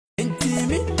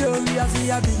see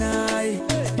ya binai.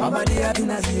 Baba dia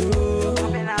bina zero.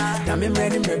 Na me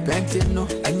ready me painting no.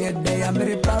 And yet they are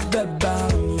me baba.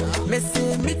 Me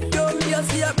say me do ya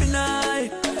see ya binai.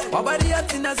 Baba dia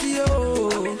bina zero.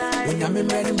 Na me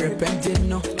ready me painting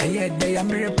no. And yet they are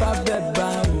me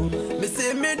baba. Me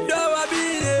say me do wa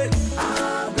bine.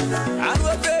 I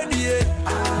go fedi.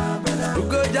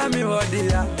 Ugo jami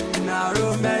hodia.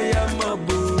 Naro me ya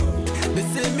mabu. Me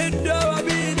say me do wa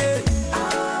bine.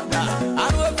 I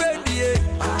go fedi.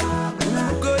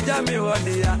 Ugo jami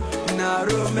hodia.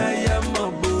 Naro me ya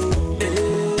mabu.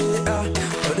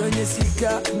 Odonye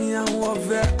sika mi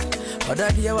anwove.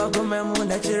 Odadia wa gome mu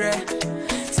na chire.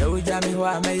 So jami ho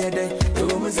ameyede.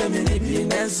 Ewo mu se mi ni bi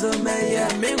neso meye.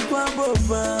 Me kwa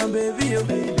bofa baby o.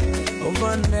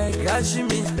 Ovane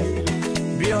kashimi.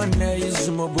 Bione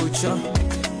izumo bucho.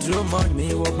 Drummond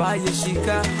me wo buy your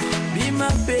shika. Be my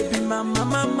baby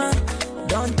mama.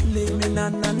 Don't leave me na.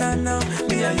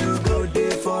 Me and you go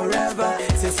there forever.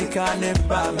 Say sika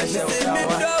never me show. Say me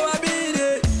do wa be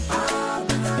there.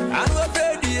 I go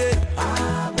fedi it.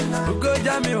 Go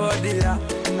jami hodia.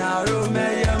 Naro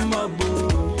me ya mabu.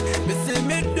 Me say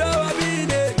me do wa be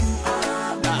there.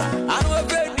 I go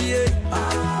fedi it.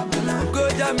 Go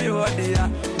jami hodia.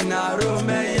 Naro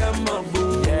me ya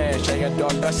mabu. Yeah, share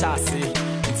don do sasi.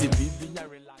 It's a bibi na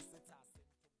relax.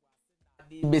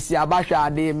 Besi abahwa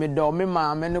ade me do me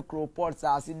ma me no croport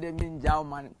sasi de mi njaw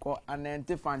man ko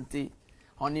anente fanti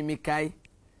oni mi kai.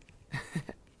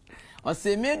 O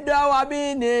se me do wa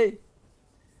bi ne.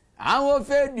 Anwo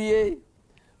fedue.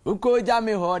 Uko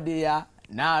jami hodia.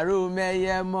 Naro me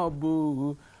ye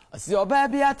mobu. O se oba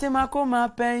bi atema ko ma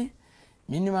pen.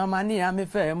 Minima mani ya me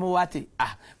fe mu wati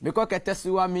biko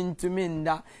ketesuwa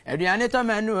mintuminda eduane to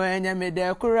menu enye me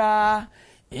de kura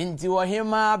inti wo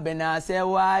hima bena se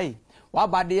wai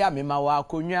wabade ya me ma wa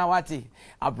konwa wati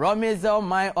I promise all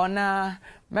my honor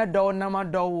me do na ma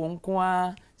do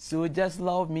wonkwa so just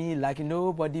love me like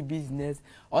nobody business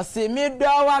o se me do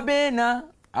wa bena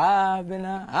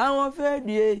bena awon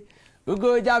fedie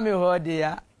ugo jami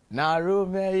hodia Naro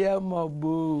me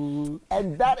mobu.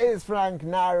 And that is Frank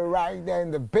Naro right there in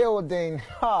the building.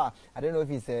 I don't know if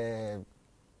he's a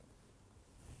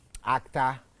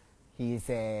actor, he's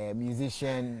a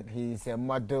musician, he's a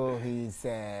model, he's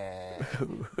a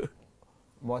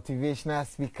motivational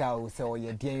speaker. So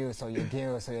you're doing,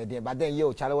 but then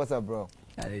yo, Charlie, what's up, bro?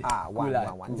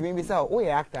 One. Do you mean so? Oh,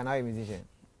 you're actor now, you're a musician.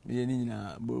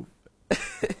 Yeah, both.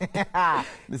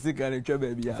 Music and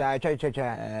baby. Try.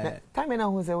 Time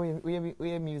now who say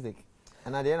we music.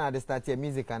 And at the end of the start here,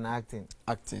 music and acting.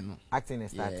 Acting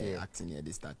is start here. Acting here,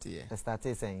 they start here. The start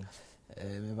here saying.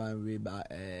 Me ba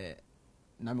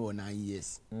number 9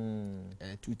 years.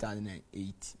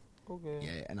 2008. Okay.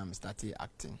 Yeah, and I'm starting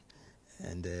acting.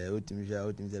 And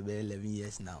ultimately 11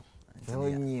 years now.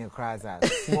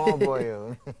 Small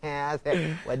boy.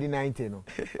 What did 19?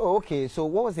 Oh, okay. So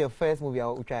what was your first movie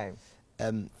you tried?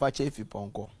 Fachefi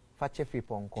Ponko.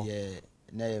 Yeah.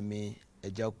 Na me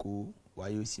ejaku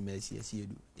wayo simesi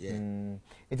edu. Yeah.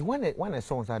 It's when a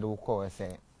song that will call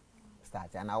say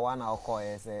start and I want to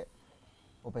call say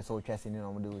open so chasing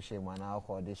no do shame and I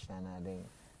call audition and then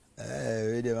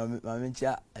we dey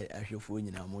mamencha ahwefo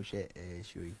nyina mo hwe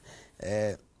show.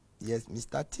 Yes, me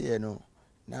start here no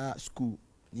na school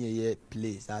near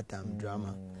play that time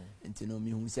drama. Nti no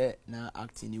me hu say na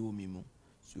acting ni wo mi mu.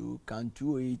 So can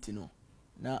 208 no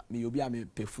na me obi a me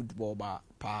play football ba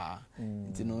pa.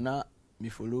 Nti no na me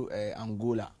follow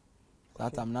Angola.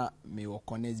 That time na me wo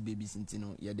connect babies nti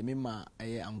no ye de me ma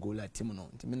Angola team no.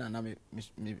 Nti me na me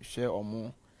share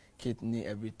omo kit ni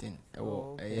everything.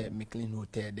 Me clean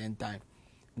hotel then time.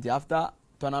 Nti after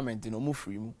tournament no mo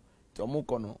free mu. To omo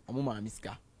kono omo ma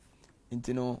miska.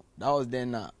 Nti no that was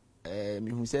then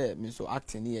me who say me so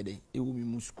acting here dey e wo me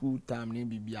mu school time ni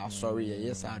bibia sorry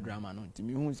yes drama no nti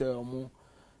me who say omo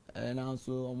na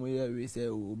so omo here we say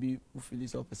obi feel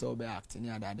so person obi acting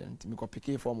here that nti me ko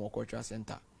pick from cultural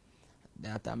center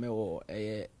that time o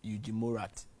UG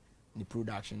Morat the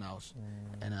production house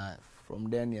and from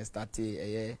then I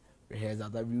started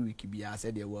rehearsal every week bia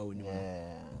said dey wa oni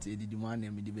nti di man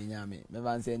me di benya me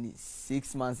van say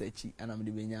 6 months echi and am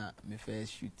di benya me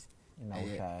first shoot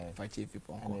Fachefi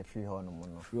Ponko and free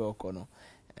hono free okono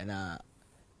and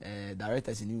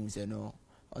directors in say no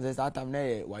on the start time na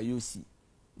wayosi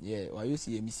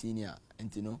wayosi me senior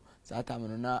enti no start time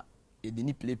no na e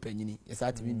dini play panyini e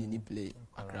start me dini play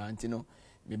akra enti no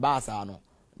me ba asa no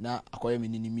na akoye me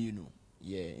nini mi no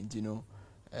enti no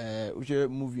uche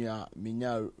movie a me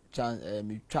nya chance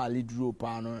me twa lead role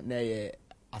pa no na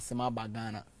asema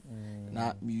bagana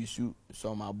na me use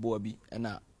some abo bi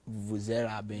na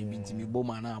vuzera ben binti mi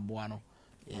boma na aboa no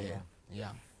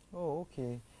yeah Oh,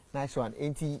 okay. Nice one.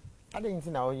 Enti, I didn't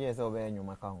think our years over in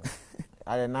your account.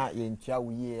 I don't know in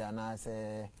Chawi and I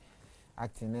say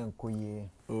acting and koye.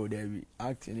 Oh, there be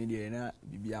acting in the na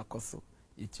bibia koso.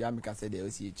 Ichiamika said they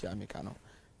see Ichiamika no.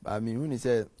 But I mean when he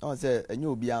said, oh say a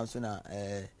new be answer na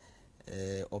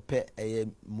ope a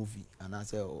movie and I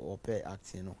say ope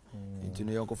acting no. Into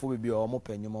no yonkofo be o mo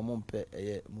penyum o mo mpe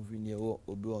a movie ne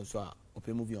obi on so a ope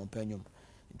movie on penyum.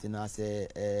 Into na say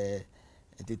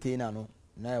entertainer no.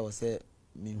 Na I say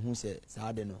me who say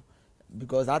sad no.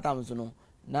 Because that time so no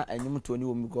na enyum to ni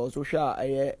wo because so hwa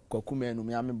aye kwakume no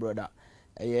me am brother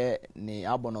aye ni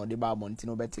album no de ba abonti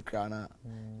no beti kra na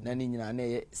na ni nyina na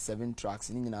aye 7 tracks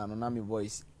ni nyina no na me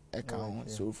voice e kan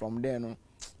so from there no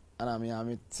ana me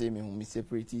am say me hu me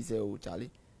separate say o Charlie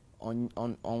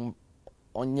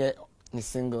onye ni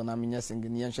single na me nya single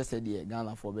ni enhwe say de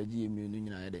Ghana for beji emi no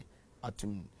nyina de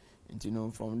atum. You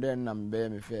know, from then I'm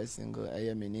my first single. I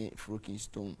am in a Froking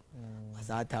Stone. As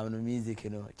I have no music,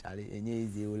 you know, Charlie, and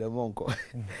easy, will a monko.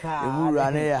 The moon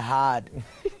ran hard.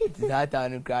 That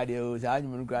time, cried, I was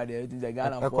arguing, cried, it is a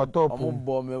Ghana for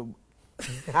bomb.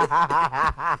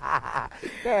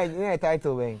 Yeah,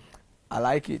 title, man. I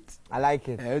like it. I like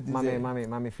it.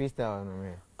 Mommy, freestyle,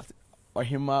 or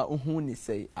him, who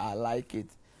say, I like it.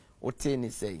 Or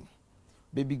Tenny say.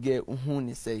 Baby girl,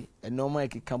 ni say, and no man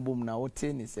can boom now. What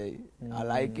ten say? I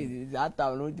like it. That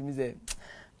time, no to me say,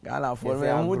 Ghana for me.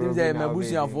 I would say, my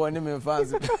bush and for him and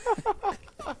fans.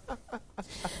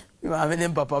 You have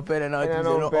an papa pen and I don't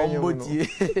know what you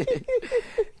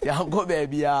go,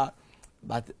 baby.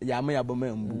 But Yammy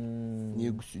Abomembu,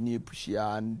 near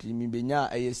Pushia and Mibenya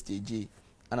a stage,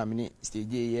 and I mean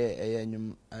stage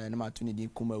and Martini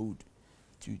Kuma Wood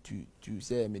to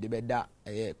say me the bed that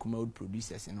a Kuma Wood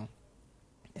producers, you know.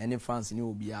 Any fans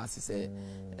will be asked say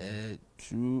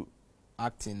true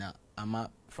acting ama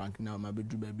Frank now my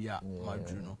bedroom baby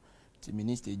madru no to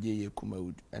minister J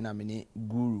Kumawood and I mean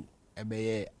guru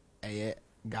ebeye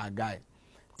guy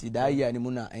ti that year ni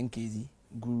muna NKZ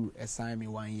guru assign me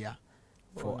 1 year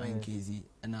for NKZ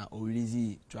and I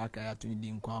already track I to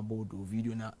the about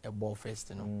video na a ball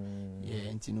fest no yeah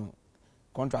and you know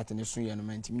contract in so year no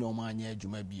man no man year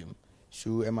juma biom.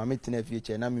 So my meeting a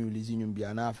future na me releasing you be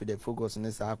na for the focus on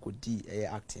this akodi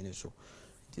acting so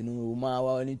you know ma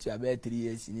wa need to about 3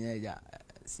 years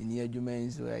senior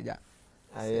juma so eja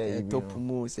top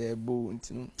mo say bo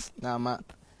ntino na ma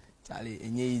Charlie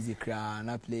enye easy cra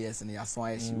na players na yaso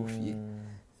aye ofie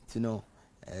you know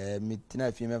meeting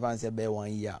a me fan say be 1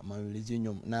 year my releasing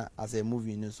you na as a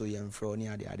movie no so yem fro ni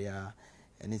ade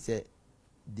and he say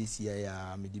this year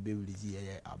ya me di be release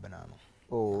year abana no.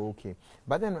 Oh, okay.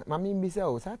 But then, Mammy, be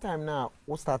so, that time now,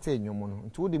 what started your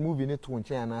mono? To the movie, need to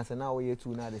chair and answer now, we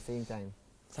two now at the same time.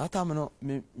 That time, no,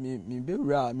 me be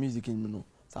rare music in Mono.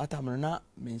 That time, na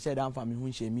me share down for me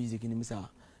who share music in himself.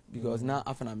 Because now,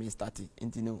 after I started,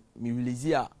 into no, me release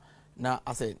here, now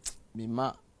I said, me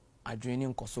ma, I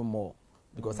draining cost more.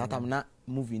 Because that time, na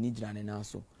movie need running now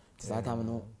so. That time,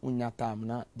 no, unya time,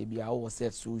 na, they be our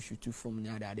set so shoot you from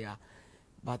near there.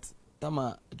 But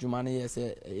tama jumane yes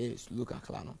look at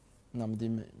clan na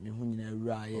me hu nyina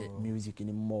wura music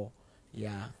any more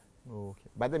yeah okay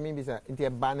but then maybe say into a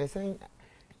ban saying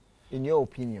in your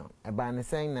opinion a ban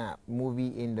saying na movie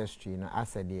industry na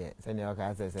asset there say you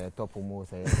can say top mo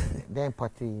say then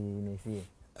party you see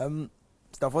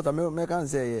stuff what me can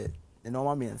say the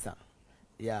normal mensa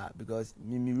yeah because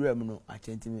me room no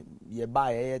achenti ye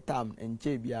buy time and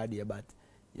che bia there but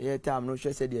yeah, time no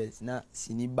sure said yes. Na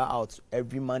sini ba out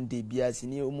every Monday. Bia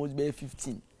sini almost be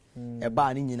 15. E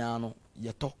ba ni nyina no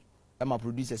ye to. E ma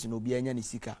producers no bia nya ni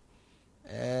sika.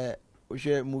 We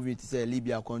share movie to say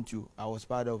Libya Contu. I was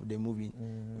part of the movie.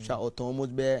 We share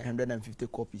almost be 150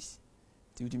 copies.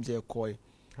 Team say koi.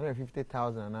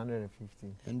 150,000,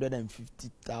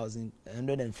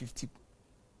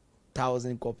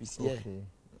 150,000 copies. Yeah. Okay.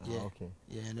 Yeah. Okay.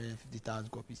 Yeah,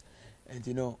 150,000 copies. And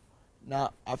you know.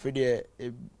 Now after the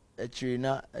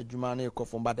China Jumane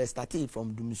from but I started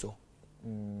from Dumso.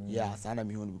 Yeah, sana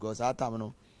me home because that time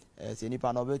no say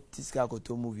nipa no be tiska ko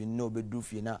to movie no be do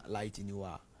fi na light ni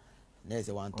wa. Na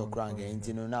say one talk rank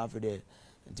enti na after the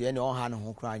enti any on han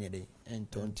ho kra anye dey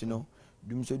enti no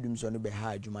Dumso no be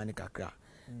ha Jumane kakra.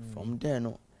 From there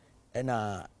no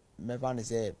na me fan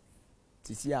say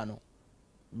tisia no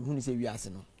me hu ni say wiase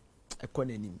no e ko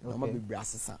nanim no ma be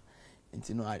brasesa.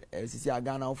 Nti no sisi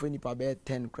agana ofo nipa be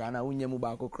 10 kra na unye mu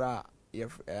ba ko kra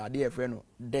ade e frɛ no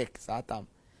deck sa tam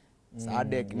sa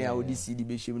deck ne a odi CD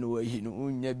be hwem no wa hi no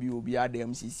unya bi obi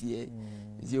adam sisi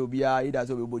nti obi a ida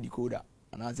so be body coder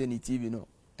ana say ni TV no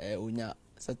unya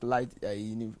satellite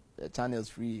channels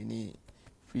free ni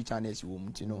free channels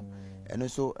wom you know and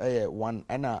also 1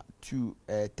 and 2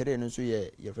 3 no so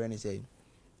your friend is saying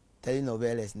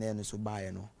telenovelas na no so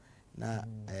buy no na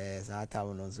za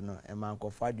time no so no e man ko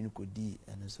fa dun ko di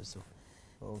and so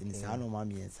okay ni sa no ma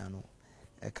mi ensa no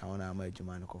e ka wona ma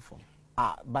adwuma no ko fom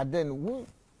but then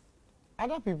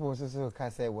other people also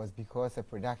can say it was because the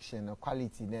production or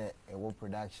quality there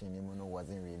production you know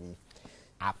wasn't really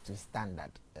up to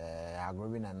standard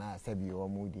agrobin na sabi o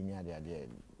mood ni ade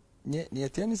ne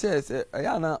ten says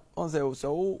ya na on say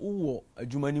so wo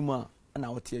adwuma ni mu a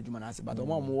na wote adwuma na ase but o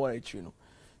ma mo wo achi no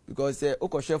because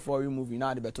okoshe for movie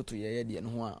na de betoto ye de no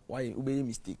ho a why obey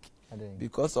mistake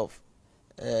because of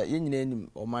ye nyina nim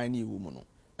o man ni wu mu no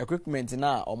equipment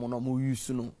na o mo no mo use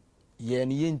no ye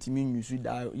ni yentimi nyusu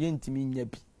da yentimi nya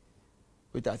bi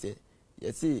wita say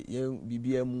ye say ye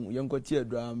bibia mu ye nkoti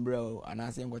adura ambra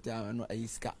anase nkoti no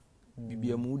ayiska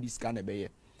bibia mu diska na be ye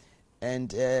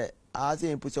and as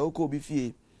in put so ko bi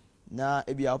fie na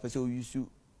e bia opese o use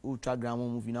ultra gram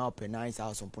movie na open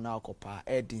 9000 pona akopa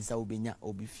edin sa obenya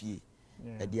obi fie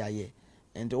e dia ye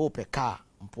and open car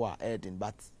mpo a edin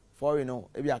but for you know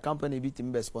e bia company bi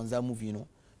tim be sponsor movie no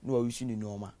no use ni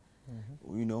normal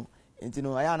you know and you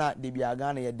know ayana de bia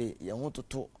Ghana ye de ye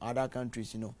hototo other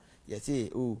countries you know you say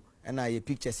oh and na ye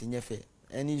pictures in yefe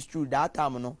and it's true that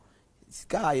time no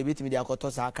sky ye bitimi dia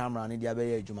akoto sa camera ni dia be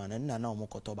ye adwuma na na omo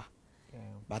kotoba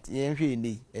but ye nhwe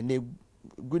ni and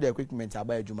good equipment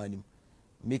aba adwuma nim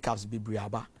makeups be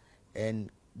aba and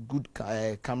good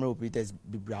camera operators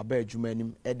be aba adwuma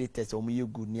nim editors omo ye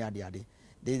good ni ade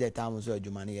this the time so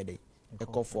adwuma ni ye de e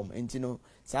ko form and you know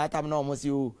sa time na omo si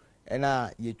o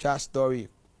na ye twa story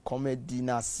comedy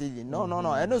na silly no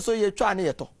and so ye twa na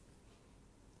ye to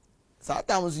sa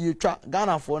time so ye twa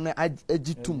Ghana for na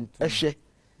agitum ehwe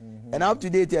and up to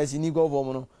date as ni go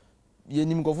for no ye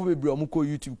nim go for be omo ko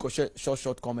YouTube ko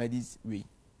short comedies we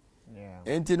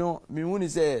and you know me woni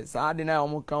say sa de na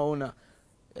omo kan na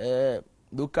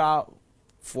local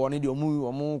for ni de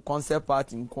omo concept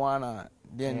party nko na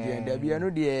then there be no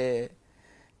de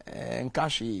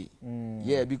nkashi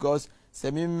yeah because se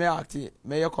me act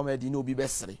me comedy no bi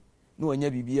besere no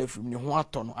anya bibia from ni ho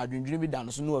ato no adwendwene bi da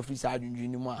no so no afri sa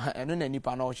adwendwene mu eno na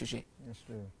nipa na o hwehwe. That's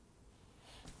true.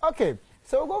 Okay,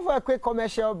 so we'll go for a quick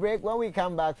commercial break. When we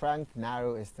come back, Frank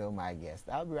Naro is still my guest.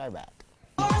 I'll be right back.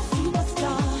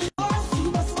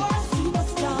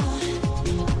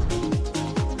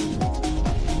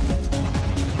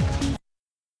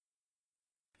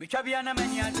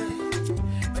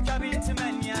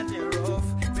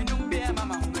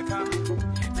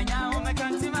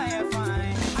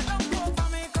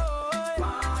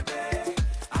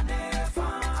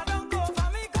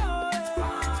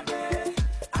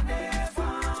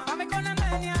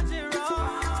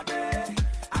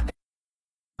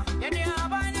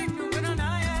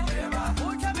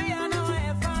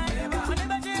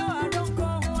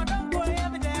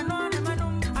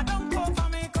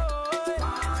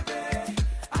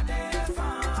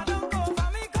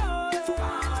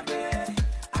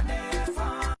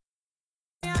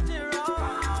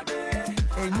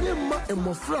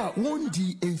 Mofra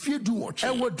wondi enfiedu watch. E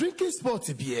wo drinking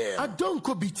sport beer.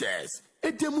 Adonko bitters.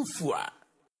 Edemufua.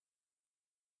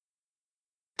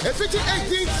 Effective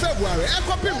 18th February,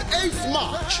 Ecopim 8th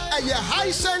March, a high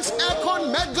sense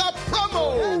aircon mega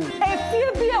promo. If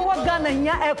you be a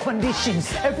Wagana air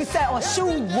conditions, if you say or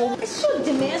shoe boom, shoot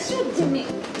me.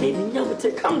 Baby, never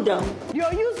to come down.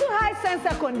 You're using high sense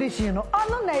air condition,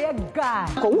 on a guy.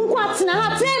 What's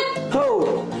not it?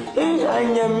 Oh, I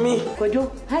am me. Could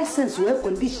you high sense air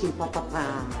condition,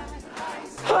 papa?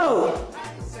 Oh,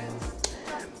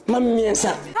 Mammy,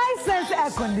 high sense air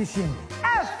condition,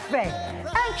 effect.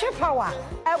 And power,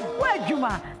 a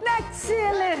wedjuma, not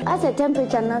ceiling. As a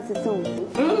temperature, not the same.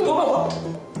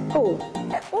 Oh,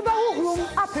 over room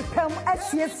up a pem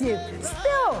as yes,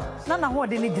 still, none of what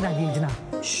they need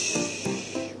in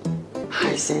shh.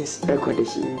 High sense air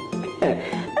conditioning.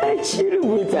 I chill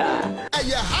with her.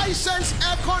 A high sense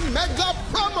aircon mega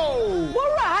promo.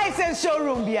 What a high sense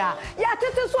showroom, yeah. Yeah,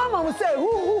 this one will say,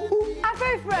 who, I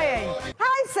pay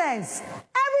high sense,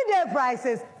 everyday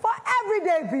prices for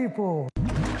everyday people.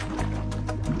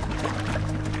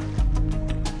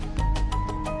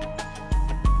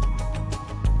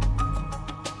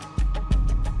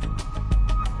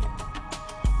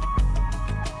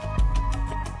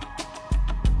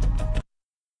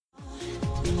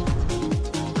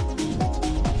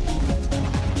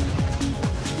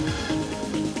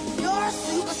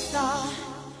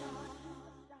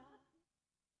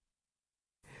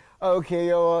 Okay,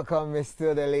 you're welcome. It's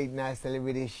still the Late Night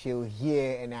Celebrity Show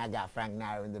here, and I got Frank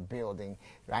Naro in the building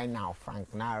right now.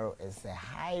 Frank Naro is a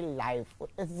high life.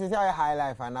 It's a high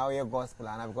life, and now you're gospel,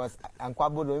 and because I'm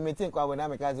Kwabodo. You may think Kwabodo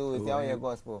because it's your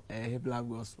gospel. Hip life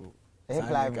gospel.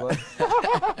 Hip life gospel.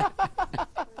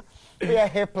 Yeah,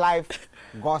 hip life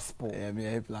gospel. Yeah, me a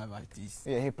hip life artist.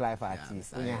 Yeah, hip life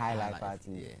artist. Yeah, high life artist.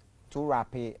 Yeah. Two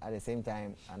rapping at the same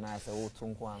time, and I say, oh,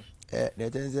 Tunkwam.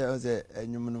 The thing is, you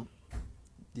know,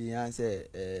 the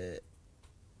answer,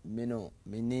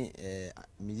 many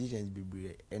musicians be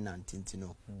brave and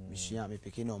antintino. Michia me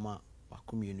picking on my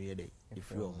community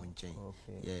if you are one chain.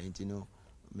 Yeah, you know,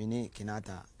 many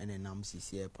Kenata and then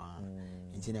CCA pan.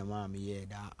 Intina mammy, yeah,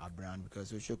 that a brand because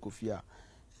social Kofia,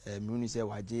 Muni say,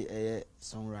 Waji a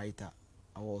songwriter.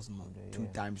 I was 2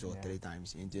 times or 3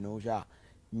 times. You know,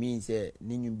 means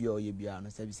Ninum Bio Yibia, no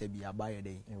Sabi be a buyer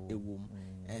day, a womb.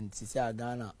 And Sisia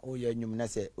Ghana, oh, yeah, you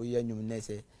nesse, oh, yeah, you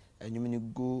nesse, and you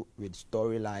mean go with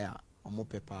story liar or more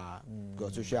paper,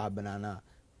 because to share banana,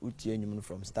 Utian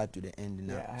from start to the end in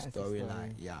a story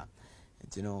line. Yeah,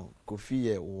 and you know,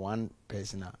 Kofi, one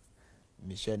person,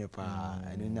 Michelle Pa,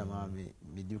 and in the mammy,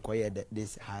 me do quiet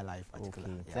this high life particular.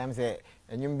 Sam say,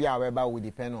 and you be aware would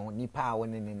depend on Nipa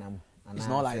winning in them. It's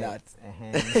not like that.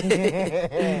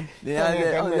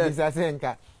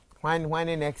 When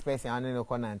the next person on the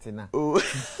corner, oh,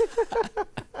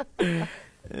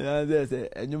 yeah, there's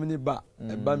a new ba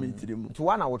a bummy to them. To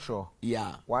 1 hour show.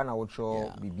 Yeah, 1 hour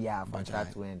show, BBR from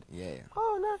start to end. Yeah.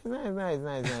 Oh,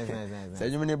 nice. So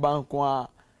you mean bank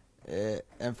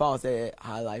and found say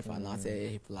high life and I say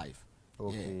hip life.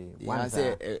 Okay. One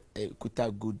say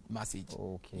a good message.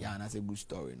 Okay. Yeah, and that's a good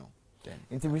story, no. Then.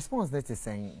 In response, that is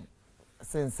saying.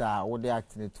 Since what they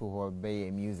actually to obey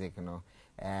music, you know,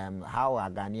 how are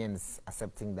Ghanaians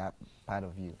accepting that part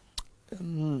of you?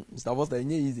 That was the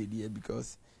easy idea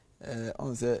because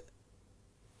on the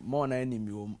more than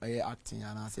enemy acting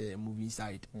and I say movie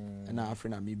side and I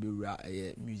friend maybe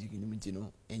music in the you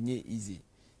know easy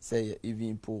say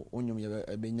even po onyum ya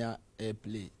benya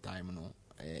play time no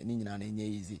nyina na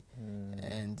easy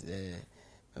and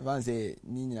even say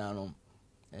nyina no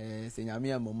say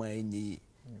nyame amoma enye.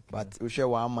 But we share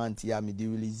 1 month here, me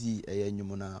do release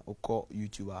na oko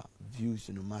YouTuber views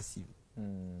no massive.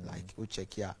 Like we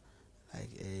check here, like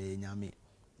nyame.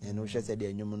 And we share say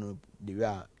the no the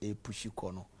way a push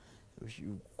kono.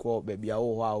 We call baby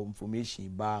how information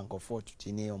bank or for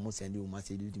to almost send you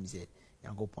message to me say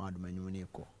yango pound manyum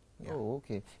ko. Oh,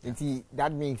 okay. Yeah.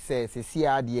 That means see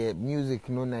how the music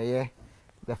no na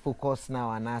the focus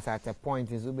now and as at a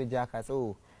point is ube jackas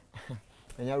oh.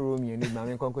 And your room, you need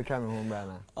my conquer me home,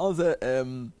 Brana. Also,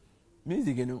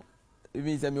 music, you know, it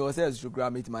means that me was to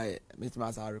grab it my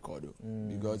sound record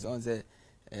because on say,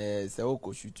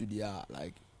 Oko shoot to the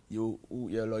like your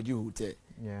lodgy hotel,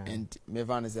 and me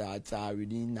van say I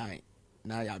within 9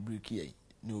 now ya break here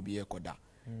no be a coda.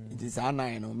 It is a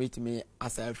 9 or meet me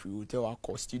as I free tell our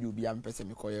cost studio be am person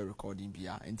me call your recording be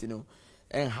and you know,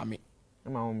 and hammy.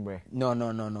 My own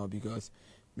No, because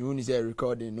me only say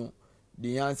recording no.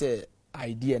 The answer.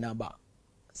 Idea number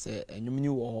say enyum ni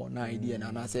wo na idea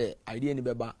na say idea ni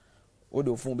beba o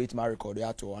do phone bit my record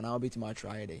at all na bit my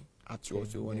try dey at all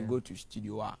so when you go to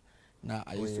studio na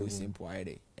I use so simple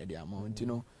idea at the amount you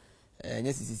know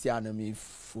yes sisi ana me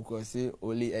focus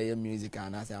only music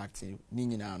and as acting ni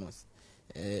nyina no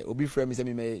obi friend me say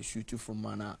me shoot from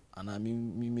mana and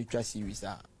me try series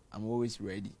I'm always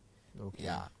ready. Okay.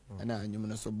 Yeah and enyum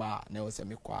no so ba na o say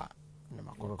me kwa na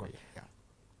makoko yeah.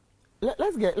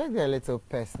 Let's get a little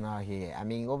personal here. I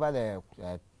mean, over the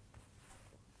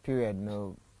period,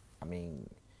 no, I mean,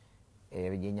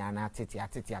 titi,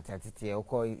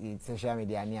 social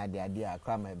media, near the idea,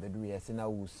 crime, but we are seeing a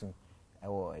wusu,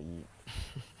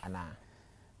 Anna.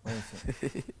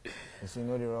 You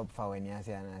know the rob for when you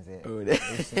say, and I say,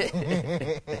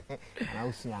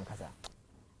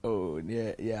 oh,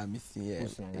 yeah, missing, yeah. I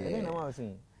don't know what I'm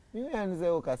saying. You answer,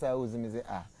 Okasa, who's in the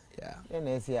yeah, and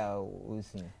I see how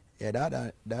who's in. Yeah,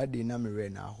 that day na me re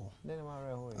na ho.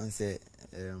 And say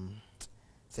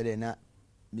say na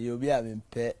me obi a me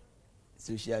pe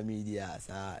social media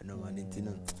sa no manity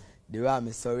no. The way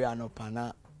I'm sorry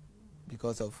anopana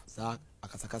because of sa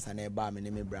akasakasa na e ba me ne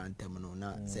me brand tem no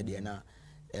na say de na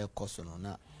e koso no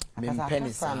na me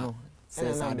penny sa.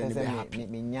 Say sa de be happy.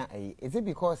 Me nya is it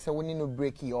because say we no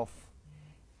break it off?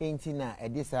 Ain't na e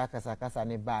dey sa akasakasa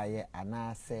ne ba ye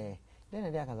ana say then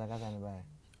e dey akasakasa ne ba.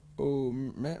 Oh,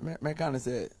 me kind of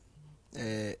say,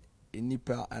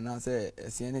 nipa and I say,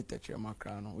 see any texture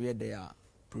macrano. We are there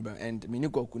problem and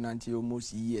Miniko Kunanti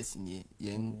almost years in ye,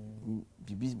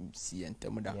 BBC and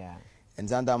Temuda. and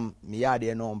sometimes me yard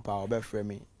there no pa obe frame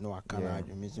me no akana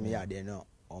me so me yard there no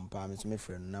on pa me so me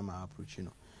friend na ma approach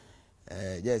no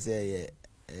just say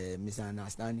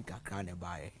misunderstanding kakra ne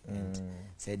bae and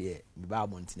said me ba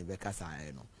montine be kasa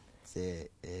no say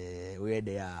we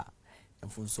there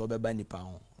mfunso be ba nipa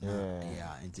ho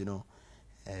yeah and you know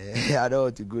I don't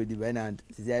want to go deep and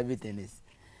everything is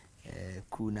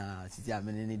cool now. Sisi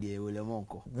amene ni de wole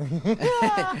monko.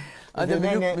 Ande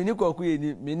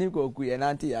mini koku ye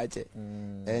nanti ya che.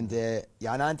 And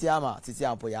ya nanti ama sisi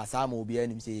ampo ya sama obi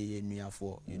anim say ye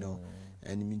nuafo, you know.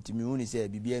 And mintimi hu ni say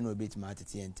bibia no beti ma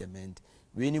tete entertainment.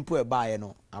 We ni po e ba ye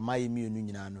no, amaye mi onu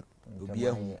nyina no. Obi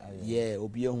ehu, yeah,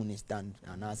 obi ehu ni stand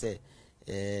and I say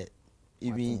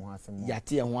even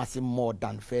yate ho ase more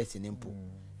than first in impo.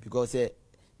 Because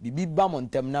bibi ba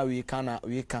montem na we can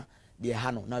the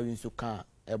hano na we so can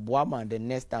a boa man the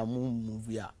next time move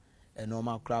ya a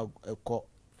normal crowd call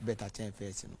better chance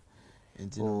first, you know.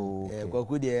 And you know,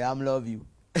 I'm love you.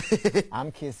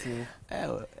 I'm kiss you.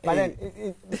 But then,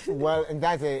 well, and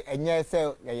that's and yes,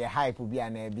 so your hype will be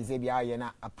an busy be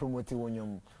a promoting when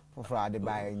you for the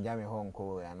buy in Jamie Hong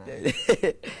Kong.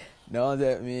 No,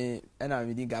 that me and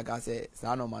I think I say,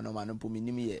 Sano man, put me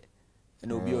near me.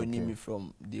 And obi oni me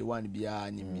from the one bia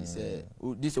ni me say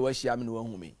this what she am no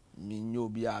hu me no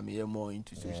bia me more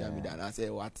into social media and I say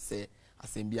what say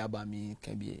asem bia ba me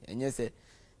can be and yes say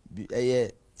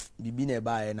bibi na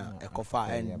ba na ekofa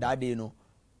and that day no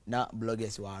na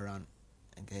bloggers were around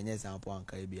and can yes sample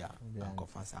anka bia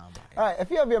ekofa samba. All right, a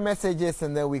few of your messages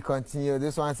and then we continue.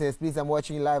 This one says, please, I'm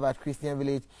watching live at Christian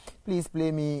Village, please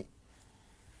play me.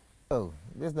 Oh,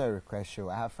 this is not a request show.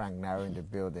 I have Frank Naro in the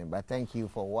building, but thank you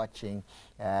for watching.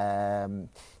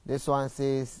 This one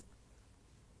says,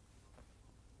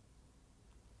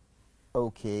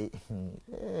 okay.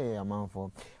 Hey, I'm on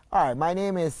for. All right, my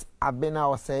name is Abena.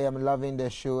 I'll say I'm loving the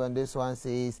show, and this one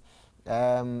says,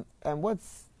 and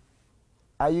what's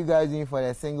are you guys doing for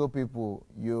the single people?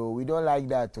 We don't like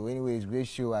that too. Anyways, great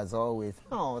show as always.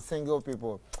 Oh, single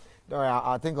people. Don't worry,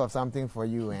 I'll think of something for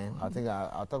you,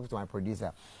 I'll talk to my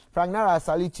producer. Frank Nara, I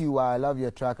salute you. I love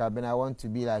your track. I want to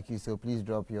be like you, so please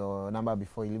drop your number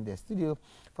before you leave the studio.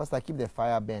 First, I keep the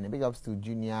fire burning. Big ups to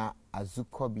Junior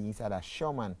Azukobi inside a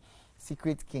Showman.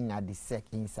 Secret King at the Sec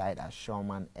inside a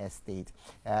Showman Estate.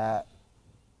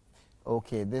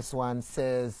 Okay, this one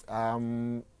says,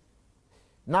 Naro,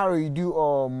 you do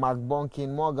or Mark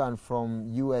Bonkin Morgan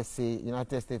from USA,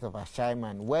 United States of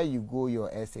Ashaiman. Where you go your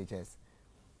SHS?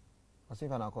 What's if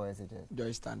I call SHS?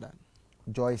 Joy Standard.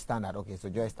 Joy Standard. Okay, so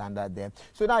Joy Standard there.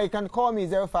 So now you can call me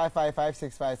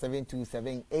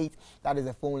 0555657278. That is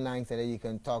the phone line so that you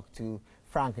can talk to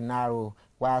Frank Naro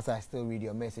whilst I still read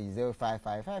your message.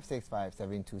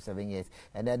 0555657278.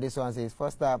 And then this one says,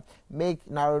 first up, make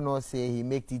Naro no say he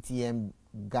make TTM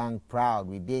gang proud.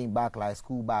 We dating back like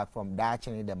school back from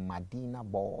Dachshund, the Medina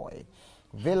boy.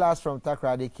 Villas from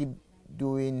Takra, they keep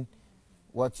doing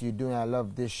what you're doing. I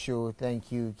love this show.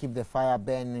 Thank you. Keep the fire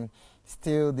burning.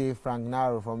 Still the Frank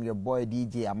Naro from your boy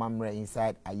DJ Amamre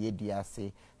inside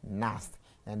Ayediase Nast.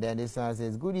 And then this one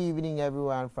says, good evening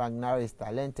everyone. Frank Naro is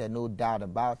talented, no doubt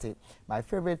about it. My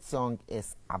favorite song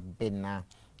is Abena.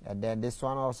 And then this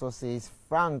one also says,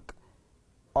 Frank,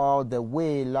 all the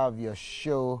way, love your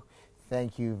show.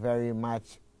 Thank you very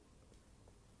much.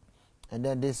 And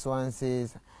then this one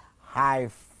says, hi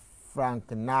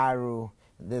Frank Naro.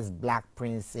 This Black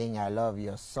Prince saying, I love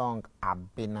your song,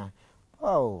 Abena.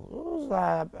 Oh,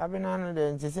 I've been on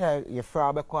the say your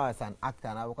father as an actor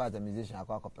and I work as a musician. I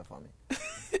can't perform it.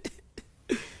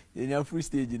 In your free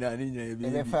stage, in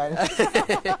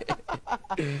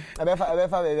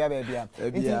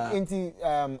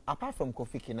apart from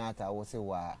Kofi Kinata, I will say,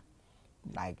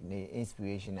 like the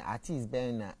inspiration, artists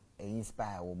being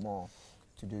inspired more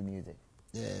to do music.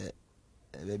 Yeah,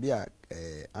 maybe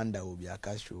under will be a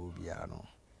Castro will be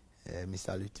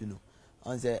Mr. Lutuno.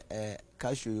 On the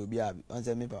Castro will be on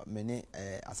the many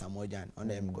Asamojan on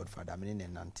the Godfather, many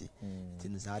and Nanti.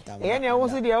 And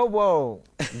also the elbow,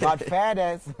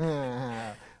 Godfathers.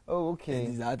 Oh, okay.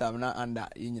 This is that I'm not under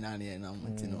Union and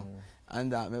Montino.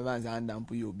 Under Mevans and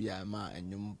Puyo be a man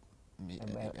and you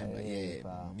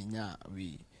minya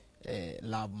we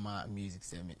love my music,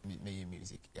 say me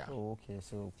music. Yeah. Oh, okay.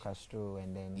 So Castro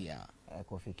and then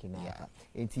Kofi Kinata.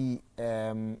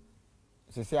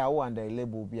 So say I want the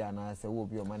label be and I say will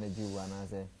be your manager and I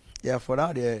say. Yeah, for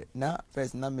now there now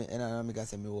first na me and I make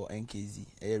say me wo NKZ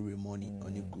every morning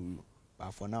on the guru.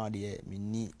 But for now there me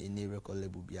need any record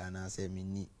label be and I say me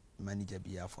need manager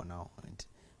be for now and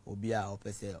obi a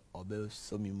opese obe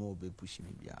so me more be push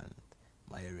me be and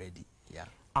my ready. Yeah.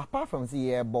 Apart from see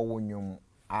here bowonyum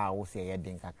I will say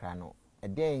den kakra no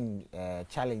then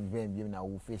challenge when you now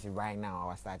face it right now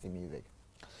our starting music.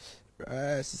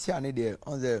 See, I need there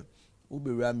on the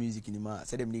Uber music in my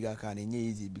said them nigga can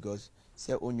easy because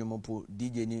say on your mopo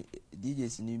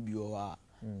DJs in bio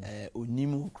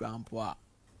Onimu Crampoa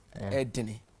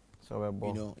Edney. So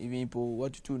you know, even people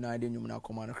what to do now then you na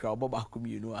come and crowd Boba come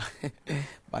you know.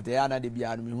 But they are not the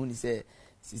beyond me who say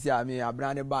see I mean a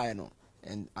brand buy no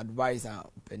and advise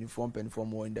penny form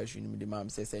more industry the mom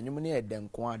says and you money them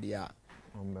quadia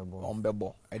on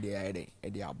bebo at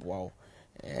the aboa.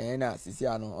 And see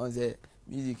I know on the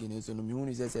music in so no me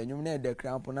who says and you money the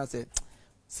cramp on say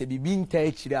se bibi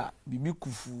ntach da bibi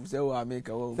kufu se wa make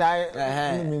o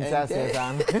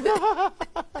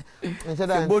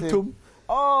bottom.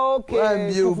 Oh,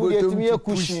 okay. You to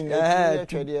cushion. Yeah,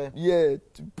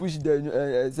 to push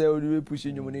the say we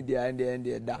pushing you money there and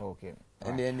there. Okay.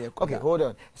 And then okay, hold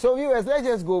on. So viewers, let's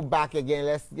just go back again.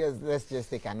 Let's just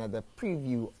take another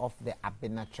preview of the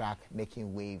Abena track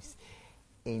making waves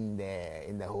in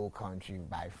the whole country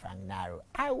by Frank Naro.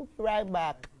 I will be right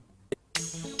back.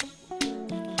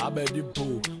 Abedi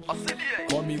Po,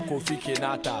 Komi Kofi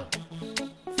Kenata,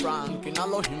 Frank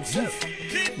Nalo himself.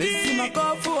 This is my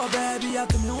call for a baby at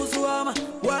the Muswama.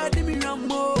 Why did me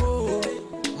rambo?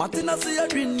 Martina say a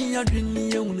dreamy,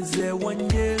 and say 1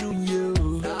 year.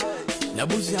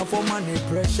 Nabusia for money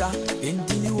pressure,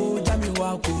 into Jamie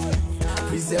Waku.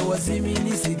 If there was a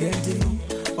mini cigarette,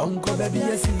 Uncle Baby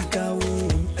Asika.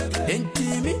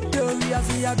 Enti do we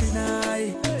see a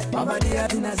benai, Baba de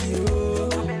Atina zero.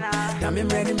 I'm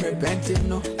ready, repenting,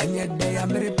 no, and yet they are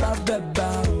very baba.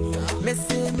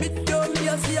 Missy me do we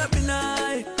see a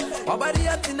benai, Baba de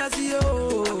Atina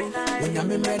zero.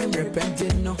 I'm ready,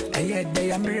 repenting, no, and yet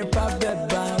they are very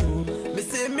baba.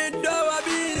 Missy me do a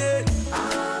be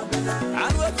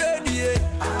I'm afraid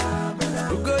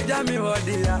you go jammy what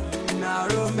dear.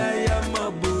 Naro may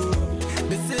am boo.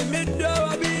 Missy me do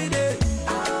a be there.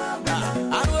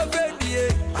 I'm afraid you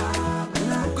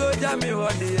go jammy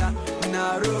what dear.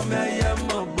 Naro may am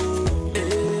boo.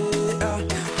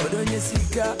 Odonya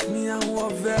sika me and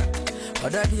wove.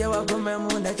 Odadia wa gome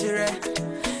mu na chire.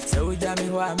 So jammy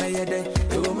wa may day.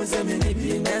 You go say me ni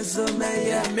bi so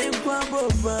may me kwabo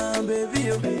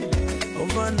baby.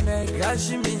 Over ne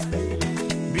gashimi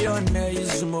beyond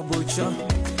is mobucho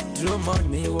draw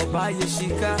money will buy a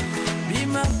shika be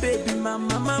my baby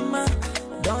mama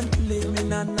don't leave me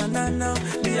na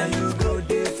me and you go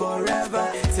there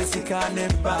forever say she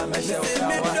can't buy me show me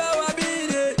do a be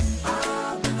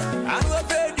I'm a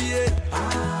baby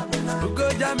go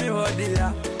jam me what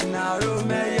dia Naro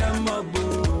me yamobu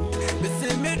me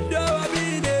say me do a be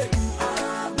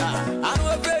I'm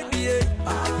a baby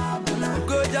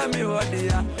go jam me what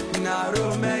dia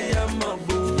Naro me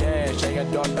yamobu yeah check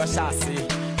it down the chassis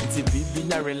it's bibi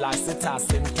na relax it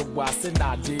asin to wase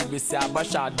na di be say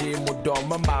abasha di mu do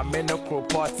mama me no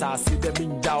cropot asi de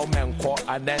bin down menko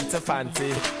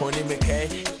identifanti honey me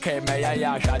kai me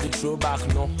ya hwa di throwback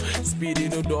no speedy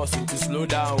no doors to slow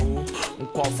down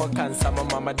nko for cancer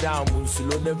mama down mu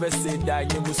slow never say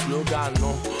that you slogan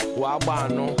no wa ba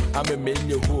no am me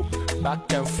you hope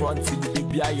back and front the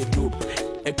bibi aye dope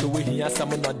epe we hear some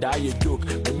no die joke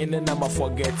when you never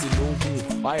forget no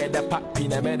who why the papi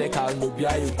na medical no be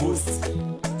a ghost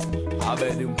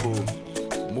abedimpo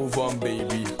move on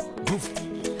baby move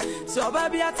so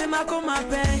baby atima come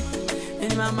pay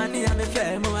in my money am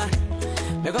femua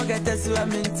me go get us a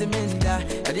minta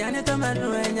at the end of my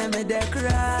no enya me de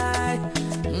cry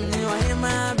you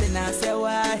ma be na say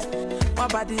why my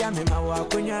body am me ma wa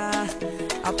kunya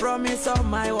I promise all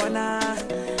my wanna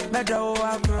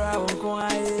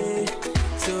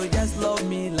so just love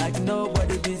me like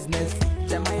nobody business.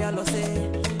 Jamayalo say,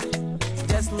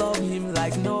 just love him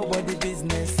like nobody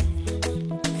business.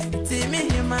 Timi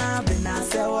hima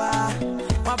benasewa,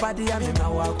 my body am in my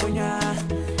wakunya.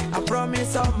 I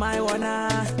promise all my wanna,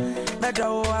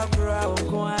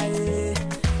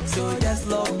 so just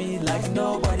love me like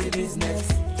nobody business.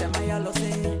 Jamayalo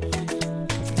say,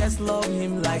 just love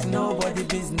him like nobody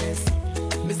business.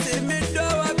 Me say me do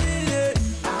a be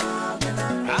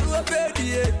I'm a baby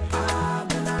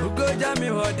go jam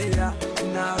me what dia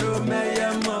Naro me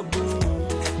yamobu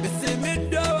me say me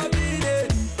do a be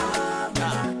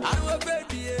I'm a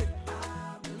baby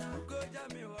go jam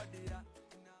me what dia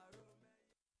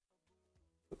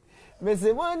me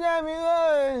say mo jam me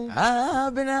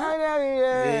o bena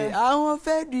I'm a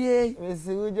baby me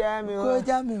say go jam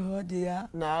me what dia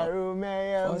Naro me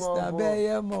yamobu Foster be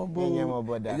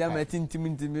yamobu ya metintim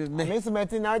me so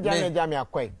metin na jam me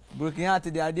akwai broken heart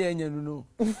the idea nya no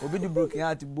obi di broken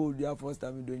heart bold ya first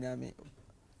time do nyame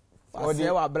o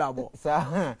de wa brabo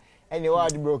sa any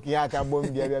word broken heart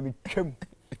abom dia bi twam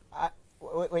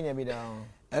when you be down.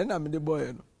 And I'm the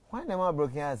boy. Why am I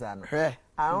broken as I know?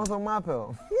 I also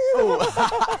mappel.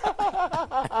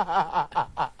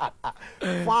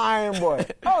 Fine boy.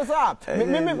 Oh, sir.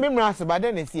 Me but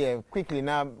then it's here quickly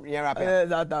now. You're up.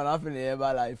 That happened in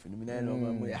ever life.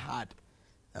 Me hard.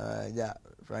 Yeah.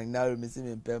 Frank Naro me see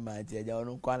me pay my tea. I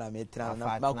don't call me tran.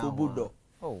 Makubudo.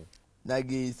 Oh.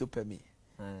 Nagi super me.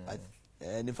 But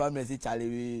the family say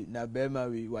Charlie na bema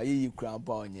we why you cramp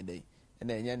on your day. And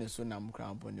then you so nam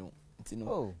cramp on you.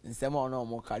 Oh. In some or no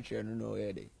more culture no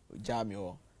way day. Jam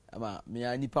you. Ama me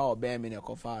ani pa obe me na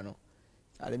kofa no.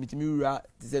 Ale mi timi wura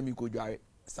ti se mi ko dware.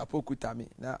 Sapo kuta mi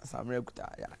na samre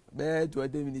kuta ya. Be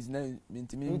 20 minutes na mi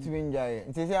timi njaye.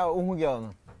 Nti se ohu girl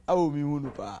no. Awo mi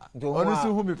hunu pa. Onu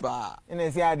su hu mi pa.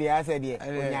 Ina se ade ase de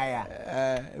onyaya.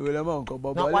 Wele ma nko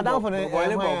bobo. No wadan for the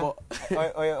bobo.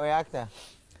 Oy actor.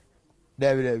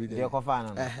 David. Dey kofa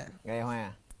no. Ga ho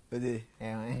ya. Ode.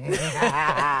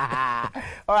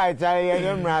 All right, Charlie,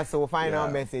 you so final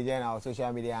message and our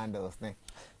social media handles, ne.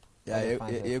 Yeah,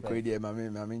 you create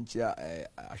mami nchia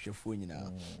ahwefo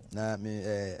nyina. Na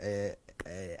me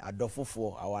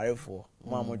adofofo awarefo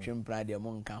mo amotwe mpra de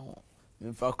mo nka ho.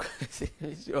 Me fa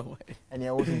sure. And you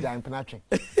also join penatring.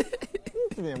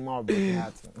 Me more big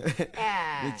hat.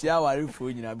 Me chia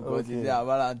awarefo nyina because it's a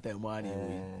Valentine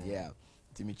morning. Yeah.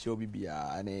 Timicho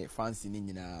bibia ane fancy ni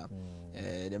nyina.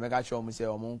 The mega show mo say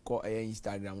o mo nko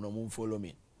Instagram no mo follow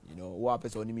me. You know, what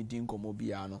person ni me din komo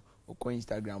bia no. Oko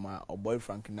Instagram or boy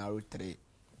Frank Naro 3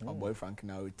 or boy Frank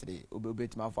Naro 3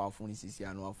 obet ma fa phone sisi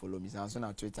anu follow me so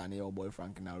na Twitter na your boy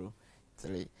Frank Naro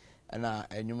 3 and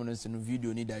enyum no so no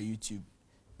video ni da YouTube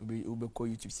ube ko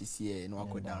YouTube sisi no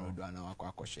akọ download ana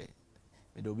akọ share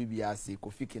me do bibia say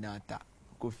Kofi Kinata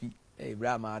Kofi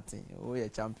bra Martin o ye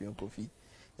champion Kofi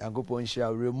yankopon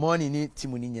share money ni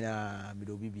team ni nyina me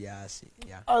do bibia say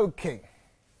yeah. Okay.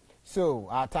 So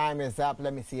our time is up.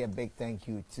 Let me say a big thank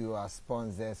you to our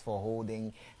sponsors for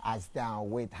holding us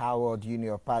down with Howard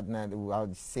Junior partner. I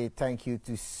would say thank you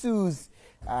to Suze.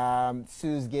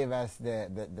 Suze gave us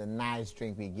the nice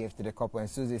drink we gave to the couple, and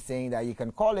Suze is saying that you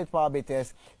can call it power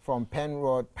bitters from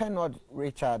Penrod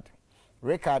Richard,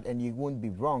 and you won't be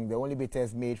wrong. The only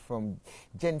bitters made from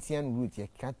gentian root.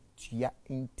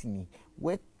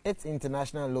 With its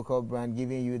international local brand,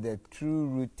 giving you the true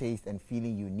root taste and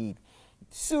feeling you need.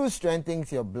 Suze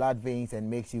strengthens your blood veins and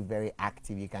makes you very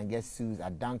active. You can get Suze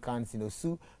at Duncan's in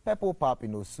Osu, Pepple Pop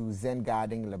in Osu, Zen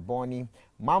Garden, Leboni,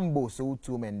 Mambo,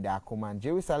 Soutum, and Dakuman,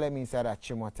 Jerusalem inside at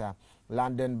Chimota,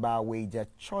 London Bar Wager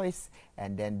Choice,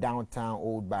 and then downtown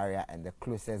Old Barrier and the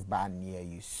closest bar near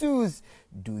you. Suze,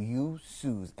 do you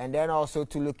Suze? And then also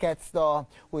to Luquette Store,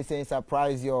 who is saying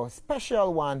surprise your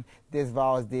special one this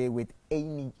Val's Day with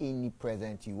any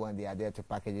present you want. They are there to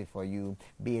package it for you,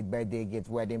 be it birthday gifts,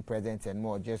 wedding presents, and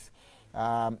more. Just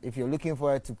if you're looking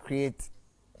forward to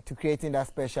creating that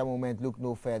special moment, look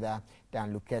no further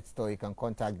than Luquette Store. You can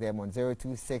contact them on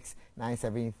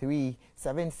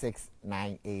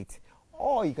 026-973-7698.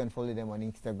 Or you can follow them on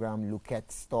Instagram,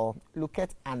 Luquette Store,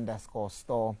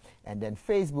 Luquette_store, and then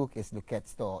Facebook is Luquette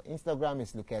Store. Instagram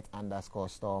is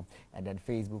Luquette_store, and then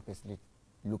Facebook is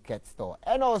Luquette Store.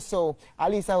 And also,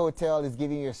 Alisa Hotel is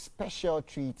giving you a special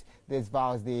treat this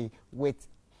Val's Day with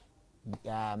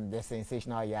the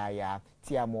sensational Yaya,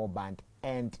 Tiamo Band,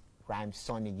 and Rhyme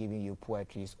Sonny giving you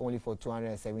poetry. It's only for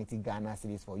 270 Ghana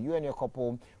cedis for you and your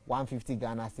couple, 150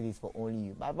 Ghana cedis for only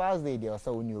you. By Val's Day, they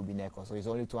also only will be Neko, so it's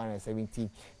only 270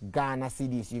 Ghana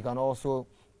cedis. You can also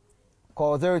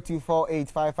call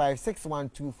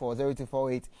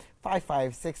 0248-556124,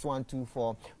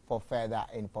 0248-556124 for further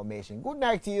information. Good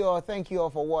night to you all. Thank you all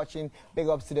for watching. Big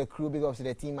ups to the crew, big ups to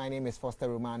the team. My name is Foster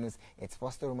Romanus. It's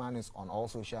Foster Romanus on all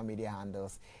social media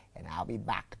handles, and I'll be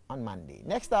back on Monday.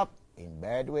 Next up, In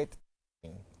Bed With.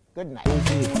 Good night.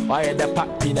 Why the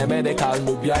pack in a medical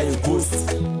no be a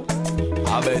ghost?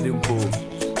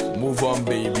 Move on,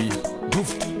 baby.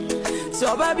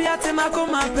 So baby, I take my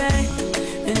pay.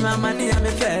 In my money, I'm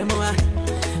a family.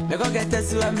 Me go get us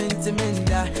to a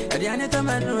mintiminda. At the end of the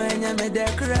man, when you made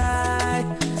them cry.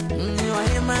 You are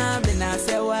him, I've been I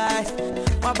say why.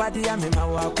 My body, I'm in my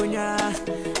wakunya.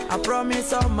 I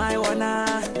promise all my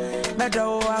wanna. Better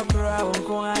walk around.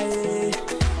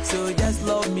 So just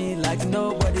love me like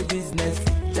nobody business.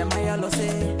 Jamaya lo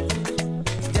say.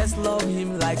 Just love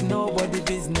him like nobody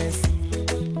business.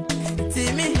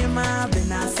 See me him, I've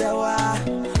been I say why.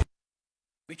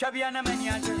 We can be an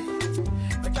amaniac.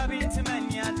 We can be into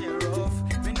many at the roof.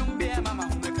 We don't be a mama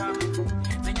who may come.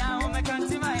 We now make a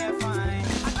team I fine.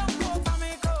 I don't go for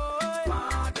me, go.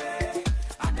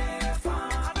 I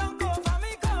don't go for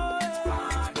me, go.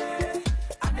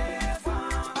 I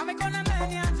make on a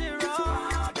many at the roof.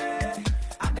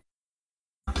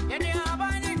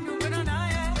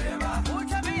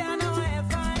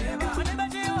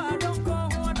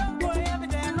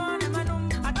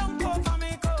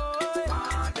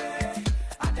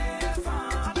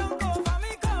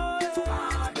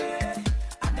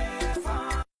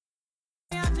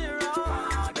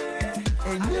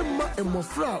 Enyema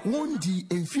emofra wondi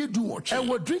enfiedu watch.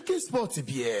 Ewo drinking sport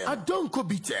beer. Adonko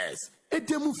bitters.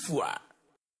 Edemu fua.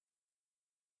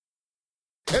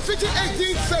 Efiti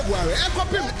 18th February,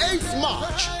 Ecopim 8th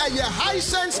March, a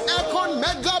Hisense Aircon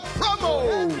Mega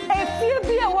Promo. If you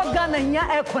be a Wagana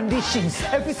air conditions,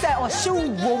 if you say or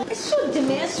shoe,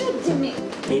 Shoot me.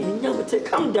 Baby, now to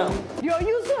calm down. you're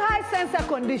using Hisense air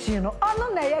conditioner. Oh,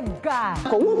 no, na guy.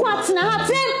 What's not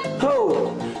happening?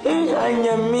 Oh, I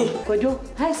am me. Kojo,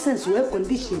 Hisense air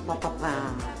condition,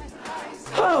 papa.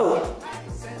 Oh,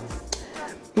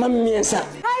 Mammy, sir.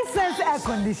 Hisense air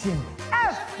condition.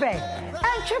 Effect.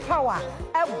 Entry power.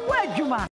 A word, Juma.